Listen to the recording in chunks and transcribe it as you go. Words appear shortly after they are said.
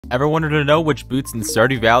Ever wanted to know which boots in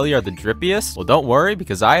Stardew Valley are the drippiest? Well, don't worry,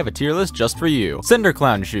 because I have a tier list just for you. Cinder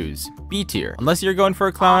Clown shoes, B tier. Unless you're going for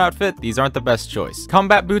a clown outfit, these aren't the best choice.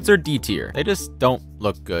 Combat boots are D tier. They just don't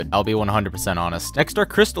look good. I'll be 100% honest. Next are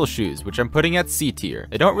crystal shoes, which I'm putting at C tier.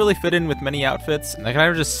 They don't really fit in with many outfits, and they kind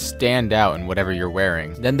of just stand out in whatever you're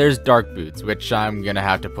wearing. Then there's dark boots, which I'm gonna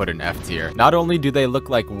have to put in F tier. Not only do they look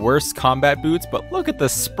like worse combat boots, but look at the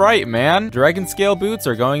sprite, man. Dragon scale boots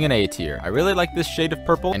are going in A tier. I really like this shade of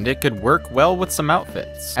purple, and it could work well with some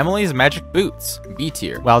outfits. Emily's magic boots, B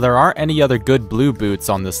tier. While there aren't any other good blue boots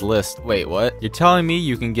on this list, wait, what? You're telling me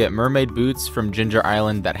you can get mermaid boots from Ginger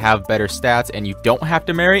Island that have better stats and you don't have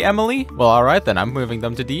to marry Emily? Well, alright then, I'm moving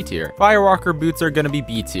them to D tier. Firewalker boots are gonna be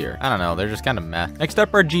B tier. I don't know, they're just kind of meh. Next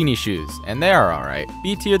up are genie shoes, and they are alright.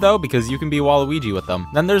 B tier though, because you can be Waluigi with them.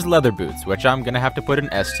 Then there's leather boots, which I'm gonna have to put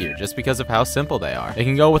in S tier, just because of how simple they are. They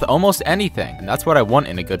can go with almost anything, and that's what I want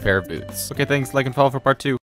in a good pair of boots. Okay, thanks, like and follow for part 2.